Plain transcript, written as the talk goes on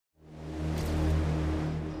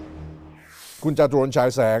คุณจตุรนต์ฉาย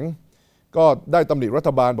แสงก็ได้ตำหนิรัฐ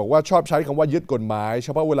บาลบอกว่าชอบใช้คำว่ายึดกฎหมายเฉ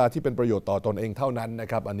พาะเวลาที่เป็นประโยชน์ต่อตนเองเท่านั้นนะ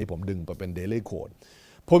ครับอันนี้ผมดึงไปเป็น Daily Quote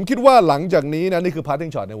ผมคิดว่าหลังจากนี้นะนี่คือ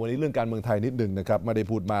Parting Shot ในวันนี้เรื่องการเมืองไทยนิดนึงนะครับไม่ได้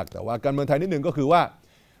พูดมากแต่ว่าการเมืองไทยนิดนึงก็คือว่า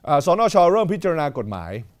สนช.เริ่มพิจารณากฎหมา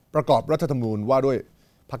ยประกอบรัฐธรรมนูญว่าด้วย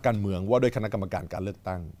พรรคการเมืองว่าด้วยคณะกรรมการการเลือก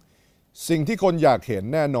ตั้งสิ่งที่คนอยากเห็น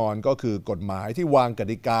แน่นอนก็คือกฎหมายที่วางก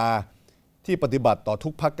ติกาที่ปฏิบัติต่อทุ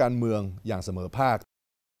กพรรคการเมืองอย่างเสมอภาค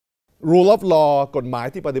Rule of Law กฎหมาย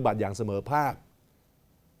ที่ปฏิบัติอย่างเสมอภาค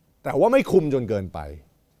แต่ว่าไม่คุมจนเกินไป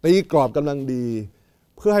ตีกรอบกำลังดี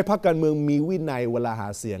เพื่อให้พรรคการเมืองมีวินัยเวลาหา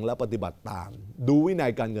เสียงและปฏิบัติตามดูวินั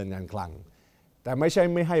ยการเงินการคลังแต่ไม่ใช่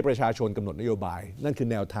ไม่ให้ประชาชนกำหนดนโยบายนั่นคือ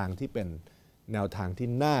แนวทางที่เป็นแนวทางที่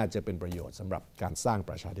น่าจะเป็นประโยชน์สำหรับการสร้าง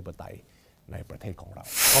ประชาธิปไตยในประเทศของเรา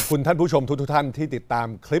ขอบคุณท่านผู้ชมทุกท่านที่ติดตาม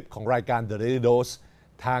คลิปของรายการ The Daily Dose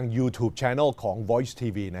ทาง YouTube Channel ของ Voice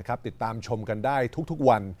TV นะครับติดตามชมกันได้ทุกๆ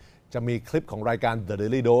วันจะมีคลิปของรายการ The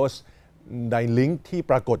Daily Dose ในลิงก์ที่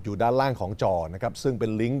ปรากฏอยู่ด้านล่างของจอนะครับซึ่งเป็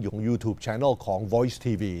นลิงก์อยู่ของ YouTube Channel ของ Voice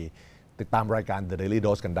TV ติดตามรายการ The Daily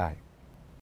Dose กันได้